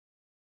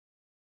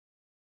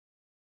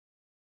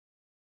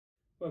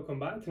Welcome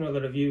back to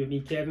another review with me,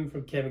 Kevin,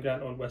 from Kevin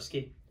Grant on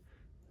Whisky.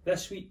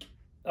 This week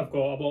I've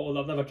got a bottle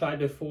I've never tried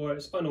before.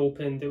 It's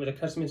unopened, it was a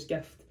Christmas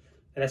gift,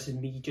 and this is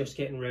me just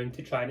getting round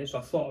to trying it, so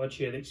I thought I would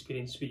share the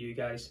experience with you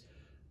guys.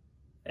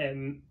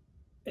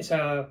 It's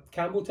a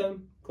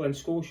Campbeltown, Glen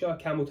Scotia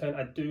Campbeltown.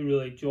 I do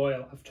really enjoy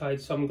it. I've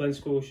tried some Glen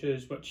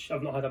Scotias, which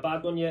I've not had a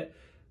bad one yet.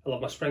 I love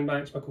my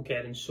Springbanks, my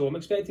Kilkerran, so I'm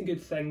expecting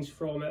good things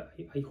from it,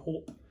 I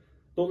hope.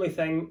 The only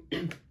thing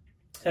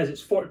is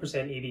it's 40%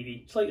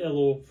 ABV, slightly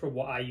low for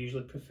what I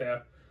usually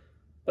prefer.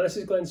 But this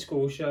is Glen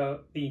Scotia,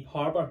 the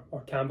Harbour,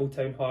 or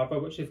Campbeltown Harbour,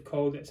 which they've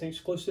called it. It's an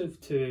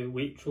exclusive to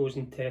Waitrose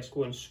and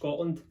Tesco in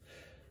Scotland.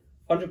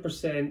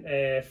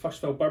 100% first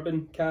fill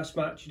bourbon cask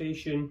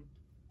maturation,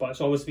 but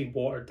it's obviously been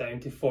watered down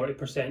to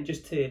 40%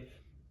 just to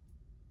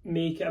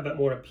make it a bit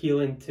more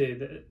appealing to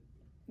the,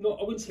 not,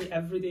 I wouldn't say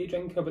everyday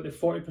drinker, but the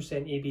 40%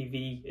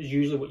 ABV is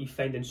usually what you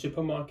find in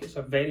supermarkets.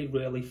 I very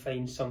rarely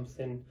find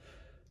something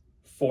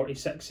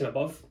 46 and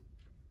above,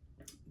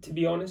 to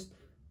be honest.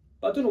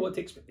 But I don't know what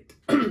to expect.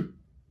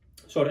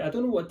 Sorry, I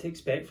don't know what to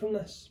expect from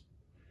this.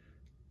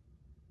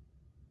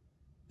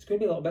 It's going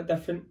to be a little bit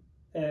different.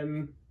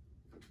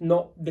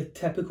 Not the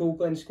typical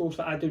Glen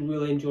Scotia. I do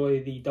really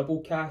enjoy the double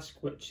cask,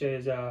 which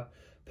is a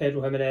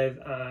Pedro Jimenez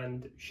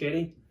and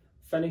sherry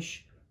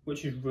finish,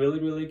 which is really,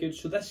 really good.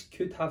 So this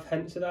could have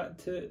hints of that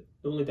to it.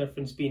 The only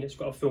difference being it's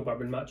got a full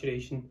bourbon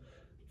maturation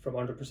from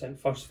 100%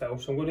 first fill.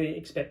 So I'm going to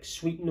expect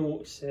sweet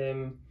notes,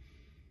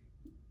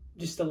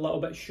 just a little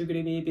bit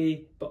sugary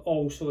maybe, but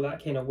also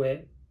that kind of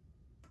wet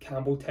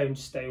Campbeltown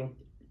style.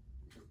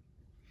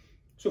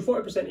 So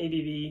 40%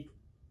 ABV,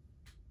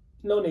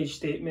 non-age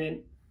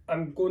statement.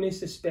 I'm going to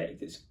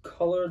suspect it's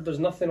coloured. There's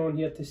nothing on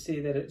here to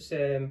say that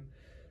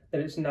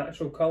it's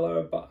natural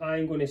colour, but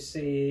I'm going to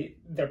say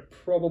there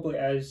probably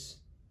is.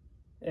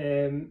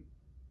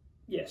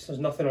 Yes, there's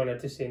nothing on it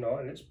to say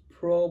not, and it's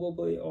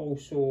probably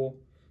also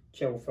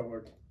chill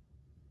forward.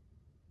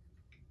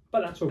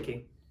 But that's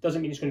okay.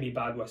 Doesn't mean it's going to be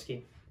bad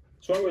whiskey.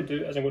 So what I'm going to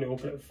do is I'm going to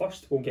open it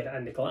first. We'll get it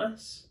in the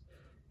glass.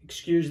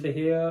 Excuse the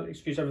hair,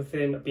 excuse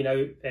everything. I've been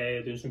out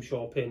doing some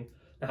shopping.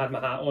 I had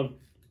my hat on,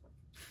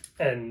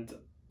 and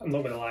I'm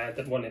not going to lie, I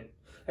didn't want to.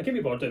 I couldn't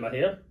be bothered doing my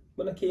hair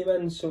when I came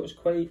in, so it's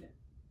quite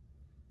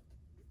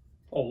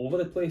all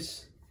over the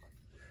place.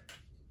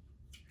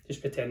 Just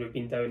pretend we've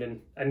been down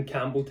in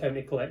Campbeltown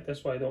to collect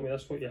this. Why don't we?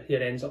 That's what your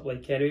hair ends up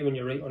like anyway when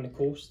you're right on the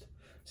coast.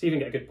 So even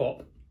get a good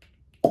pop.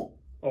 Oh,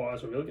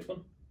 that's a really good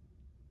one.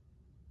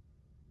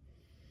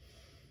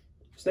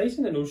 It's nice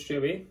in the nose straight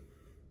away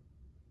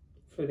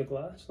through the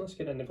glass. Let's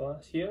get in the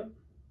glass here.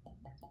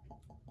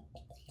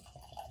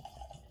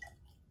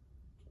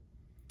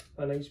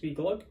 A nice wee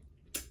glug.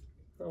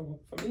 Oh,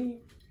 for me.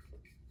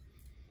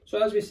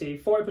 So as we say,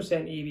 40%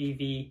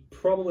 ABV,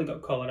 probably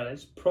got colour in it.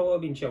 It's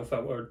probably been chill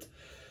filtered.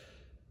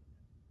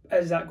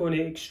 Is that going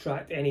to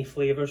extract any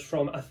flavours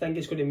from it? I think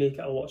it's going to make it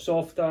a lot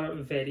softer,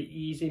 very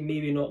easy,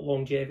 maybe not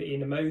longevity in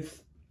the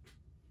mouth.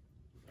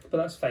 But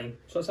that's fine.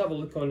 So let's have a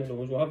look on the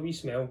nose. We'll have a wee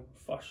smell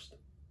first.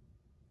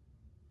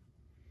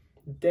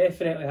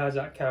 Definitely has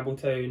that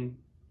Campbeltown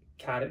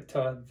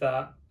character,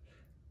 that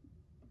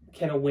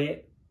kind of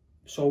wet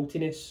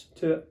saltiness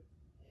to it.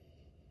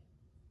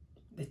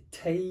 The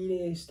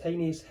tiniest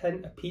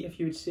hint of peat, if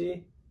you would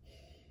say.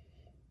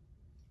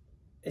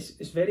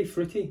 It's very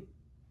fruity.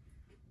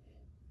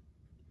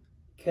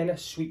 Kind of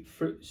sweet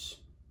fruits.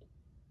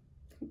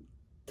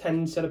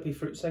 Tin syrupy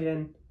fruits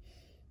again.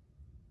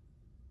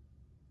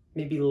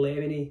 Maybe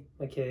lemony,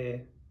 like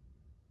a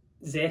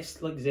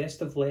zest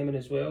of lemon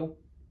as well.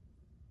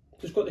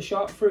 So it's got the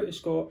sharp fruit, it's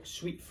got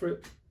sweet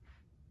fruit.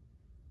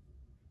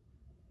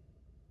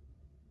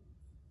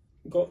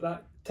 Got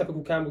that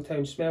typical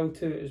Campbeltown smell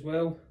to it as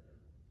well.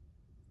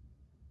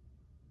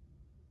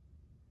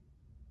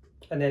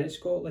 And then it's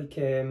got like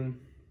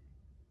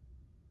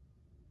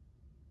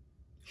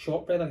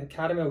shortbread, like a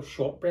caramel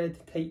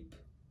shortbread type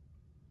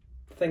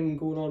thing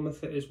going on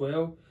with it as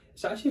well.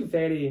 It's actually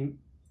very,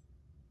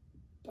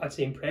 I'd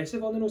say,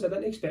 impressive on the nose. I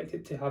didn't expect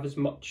it to have as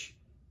much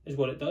as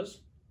what it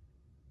does.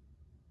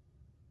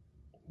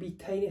 Wee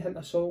tiny hint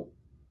of salt,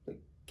 like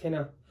kind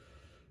of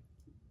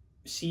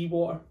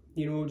seawater,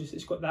 you know, just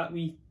it's got that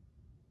wee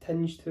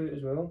tinge to it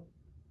as well.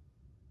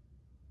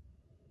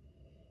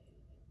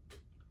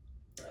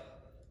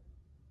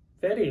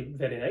 Very,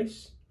 very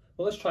nice.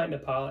 Well, let's try it in the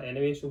palate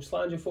anyway, so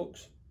Slainte,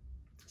 folks,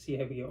 see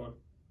how we get on.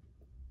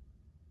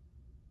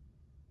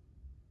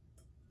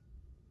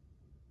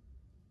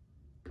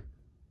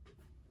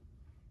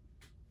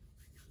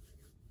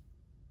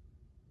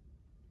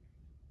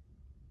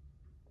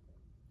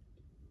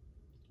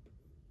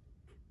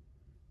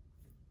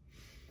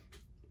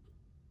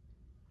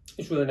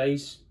 It's really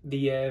nice.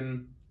 The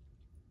it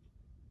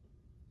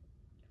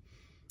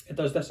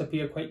does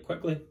disappear quite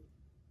quickly.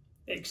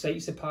 It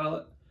excites the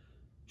palate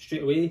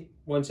straight away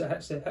once it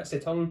hits the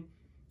tongue,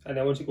 and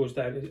then once it goes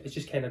down, it's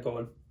just kind of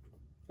gone.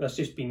 That's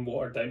just been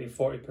watered down to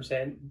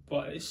 40%,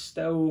 but it's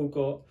still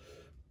got,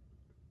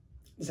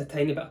 there's a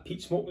tiny bit of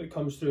peat smoke that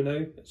comes through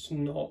now. It's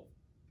not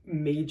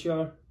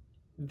major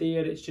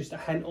there, it's just a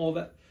hint of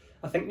it.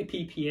 I think the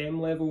ppm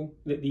level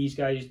that these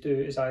guys do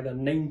is either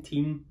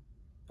 19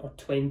 or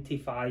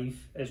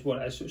 25 is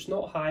what it is, so it's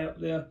not high up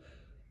there.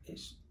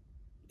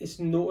 It's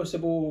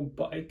noticeable,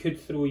 but it could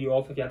throw you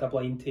off if you had a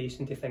blind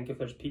tasting to think if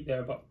there's peat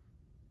there, but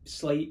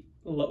slight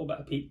little bit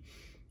of peat.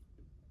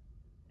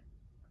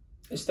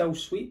 It's still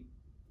sweet.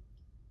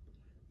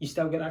 You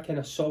still get that kind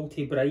of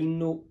salty brine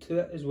note to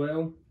it as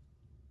well,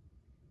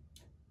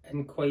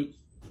 and quite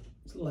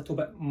a little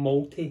bit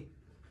malty,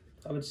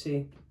 I would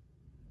say.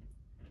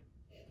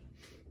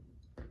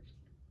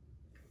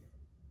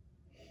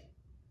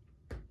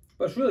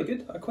 But it's really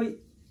good. I quite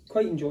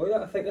enjoy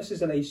that. I think this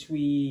is a nice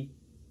wee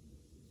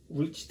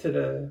reach to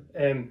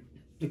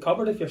the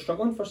cupboard if you're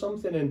struggling for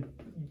something and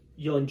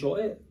you'll enjoy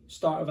it.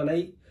 Start of a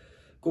night,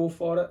 go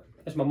for it.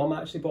 As my mum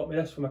actually bought me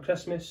this for my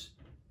Christmas.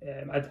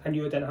 I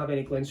knew I didn't have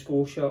any Glen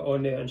Scotia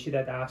on there, and she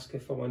did ask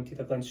if I wanted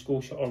a Glen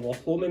Scotia or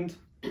Loch Lomond.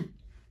 And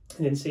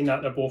then saying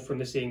that they're both from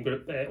the same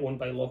group, owned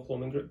by Loch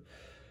Lomond Group.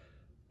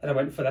 And I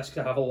went for this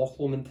because I have a Loch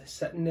Lomond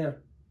sitting there.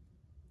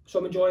 So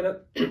I'm enjoying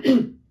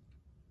it.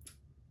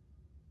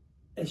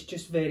 It's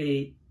just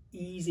very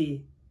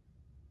easy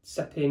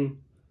sipping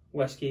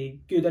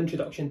whiskey, good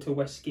introduction to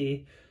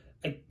whiskey,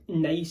 a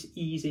nice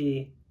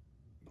easy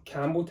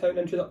Campbeltown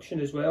introduction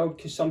as well,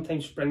 because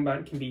sometimes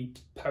Springbank can be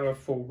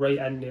powerful, right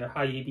in there,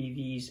 high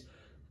ABVs.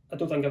 I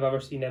don't think I've ever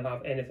seen them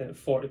have anything at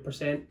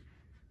 40%.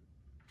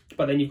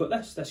 But then you've got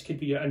this could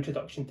be your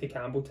introduction to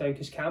Campbeltown,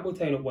 because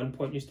Campbeltown at one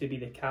point used to be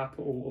the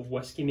capital of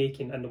whiskey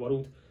making in the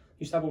world.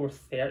 Used to have over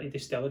 30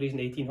 distilleries in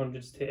the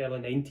 1800s to early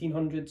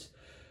 1900s,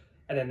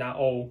 and then that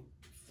all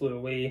flew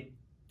away.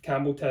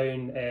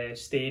 Campbeltown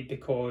stayed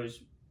because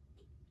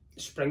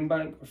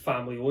Springbank were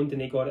family owned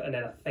and they got it, and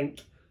then I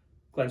think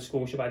Glen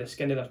Scotia, by the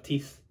skin of their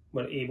teeth,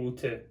 were able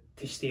to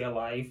stay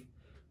alive,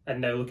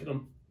 and now look at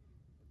them.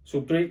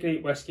 So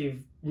great whiskey,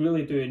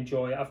 really do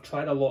enjoy it. I've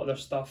tried a lot of their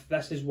stuff.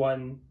 This is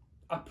one,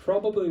 I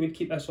probably would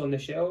keep this on the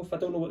shelf. I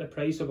don't know what the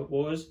price of it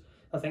was.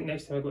 I think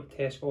next time I go to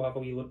Tesco I'll have a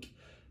wee look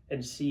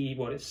and see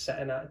what it's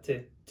sitting at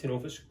to know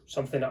if it's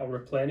something that'll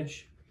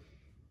replenish.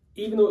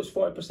 Even though it's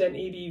 40%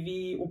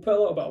 ABV, we'll put a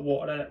little bit of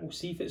water in it. We'll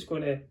see if it's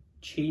going to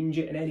change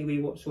it in any way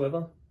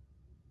whatsoever.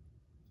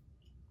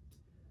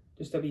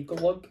 Just a wee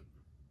glug.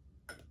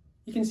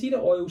 You can see the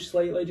oil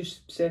slightly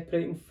just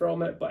separating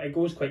from it, but it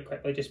goes quite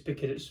quickly just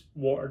because it's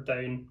watered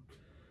down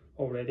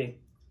already.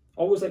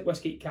 Always like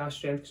whiskey at cask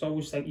strength, because I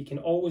always think you can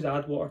always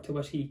add water to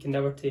whiskey, you can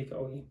never take it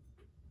away.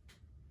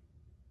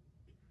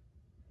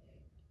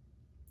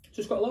 So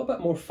it's got a little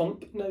bit more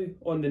funk now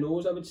on the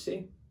nose, I would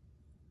say.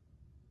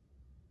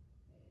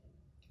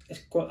 It's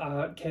got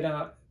a kind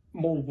of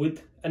more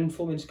wood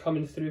influence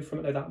coming through from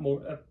it now, that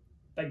more, a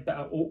big bit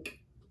of oak,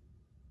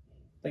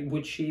 like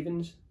wood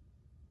shavings.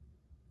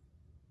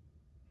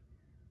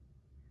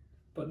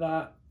 But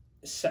that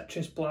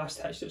citrus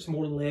blast hitch that's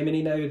more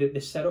lemony now, that the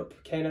syrup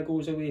kind of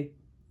goes away.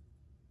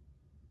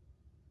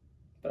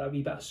 But that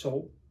wee bit of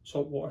salt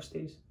water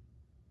stays.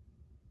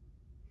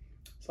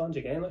 Slainte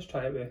again, let's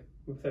try it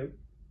without.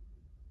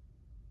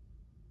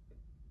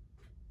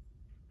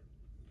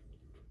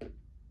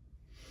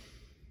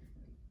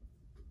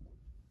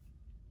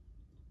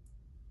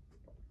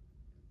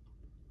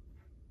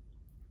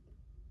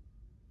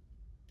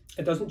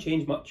 It doesn't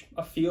change much.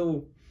 I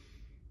feel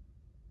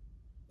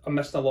I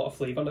missed a lot of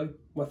flavour now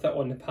with it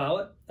on the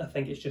palate. I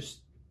think it's just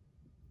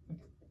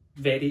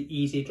very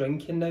easy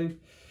drinking now.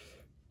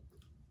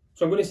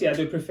 So I'm going to say I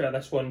do prefer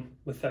this one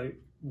without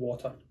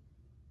water.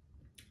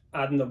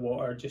 Adding the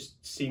water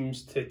just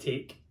seems to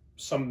take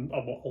a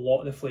lot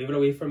of the flavour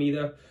away from me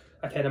there.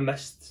 I kind of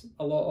missed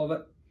a lot of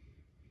it.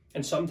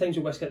 And sometimes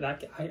with whiskey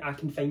like that I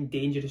can find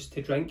dangerous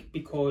to drink,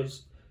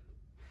 because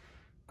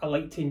I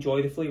like to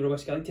enjoy the flavour of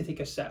whiskey. I like to take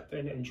a sip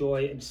and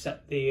enjoy it and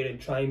sit there and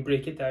try and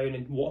break it down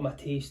and what am I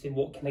tasting,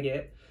 what can I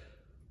get.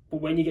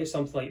 But when you get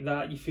something like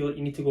that, you feel like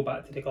you need to go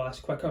back to the glass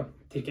quicker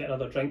to get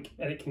another drink,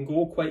 and it can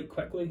go quite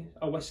quickly.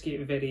 A whiskey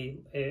at a very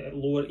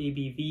lower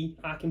ABV,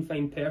 I can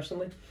find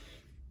personally,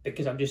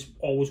 because I'm just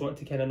always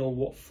wanting to kind of know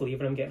what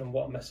flavour I'm getting and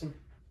what I'm missing.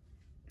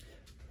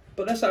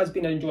 But this has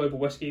been an enjoyable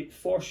whiskey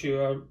for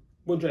sure.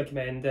 Would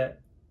recommend it.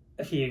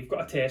 If you've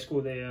got a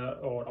Tesco there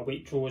or a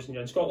Waitrose and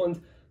you're in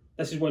Scotland,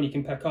 this is one you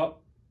can pick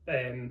up.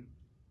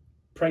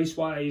 Price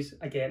wise,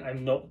 again,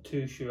 I'm not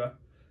too sure.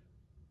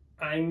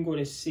 I'm going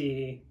to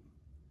say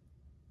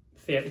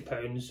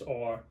 £30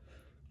 or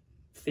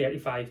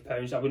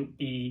 £35. I wouldn't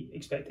be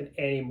expecting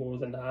any more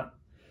than that.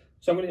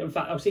 So I'm going to, in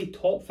fact, I'll say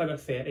top figure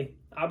 30.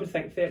 I would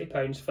think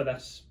 £30 for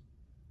this,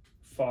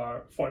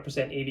 for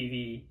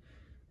 40%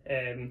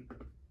 ABV,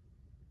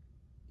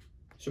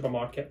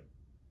 supermarket,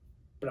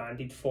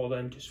 branded for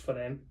them, just for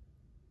them.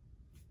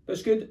 But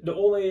it's good. The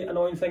only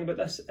annoying thing about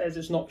this is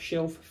it's not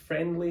shelf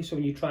friendly, so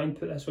when you try and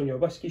put this on your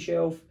whiskey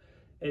shelf,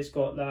 it's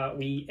got that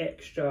wee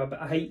extra bit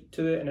of height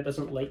to it and it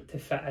doesn't like to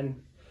fit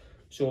in.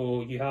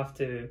 So you have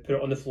to put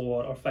it on the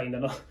floor or find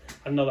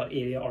another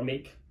area or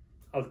make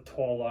a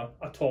taller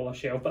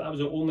shelf. But that was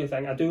the only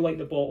thing. I do like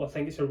the bottle. I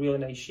think it's a really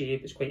nice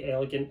shape. It's quite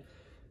elegant.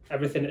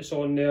 Everything that's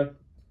on there.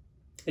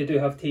 They do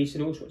have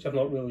tasting notes, which I've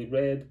not really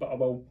read, but I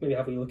will maybe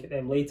have a look at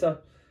them later.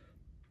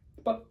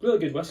 But really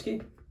good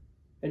whiskey.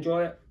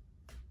 Enjoy it.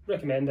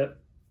 Recommend it.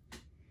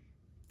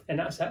 And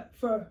that's it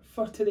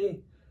for today.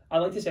 I'd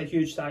like to say a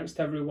huge thanks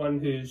to everyone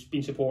who's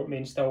been supporting me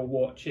and still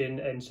watching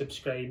and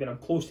subscribing. I'm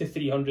close to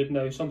 300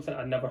 now, something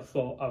I never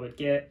thought I would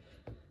get.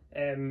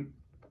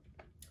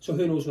 So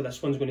who knows where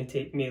this one's going to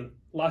take me.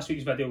 Last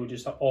week's video was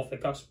just off the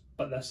cusp,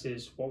 but this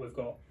is what we've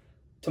got.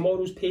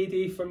 Tomorrow's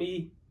payday for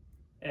me,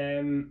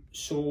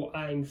 so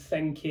I'm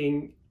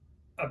thinking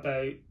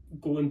about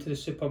going to the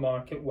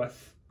supermarket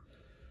with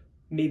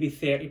maybe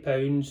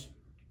 £30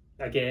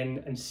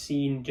 again and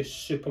seeing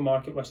just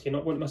supermarket whiskey,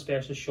 not going to my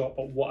specialist shop,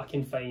 but what I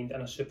can find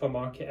in a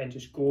supermarket and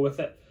just go with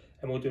it,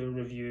 and we'll do a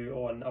review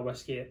on a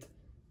whiskey at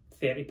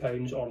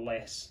 £30 or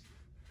less,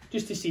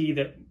 just to see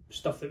that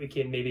stuff that we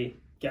can maybe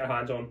get our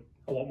hands on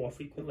a lot more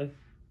frequently.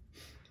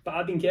 But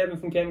I've been Kevin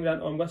from Kevin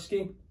Grant on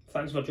Whisky.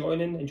 Thanks for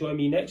joining, and join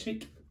me next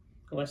week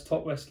and let's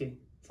talk whiskey.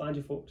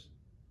 Slainte, folks.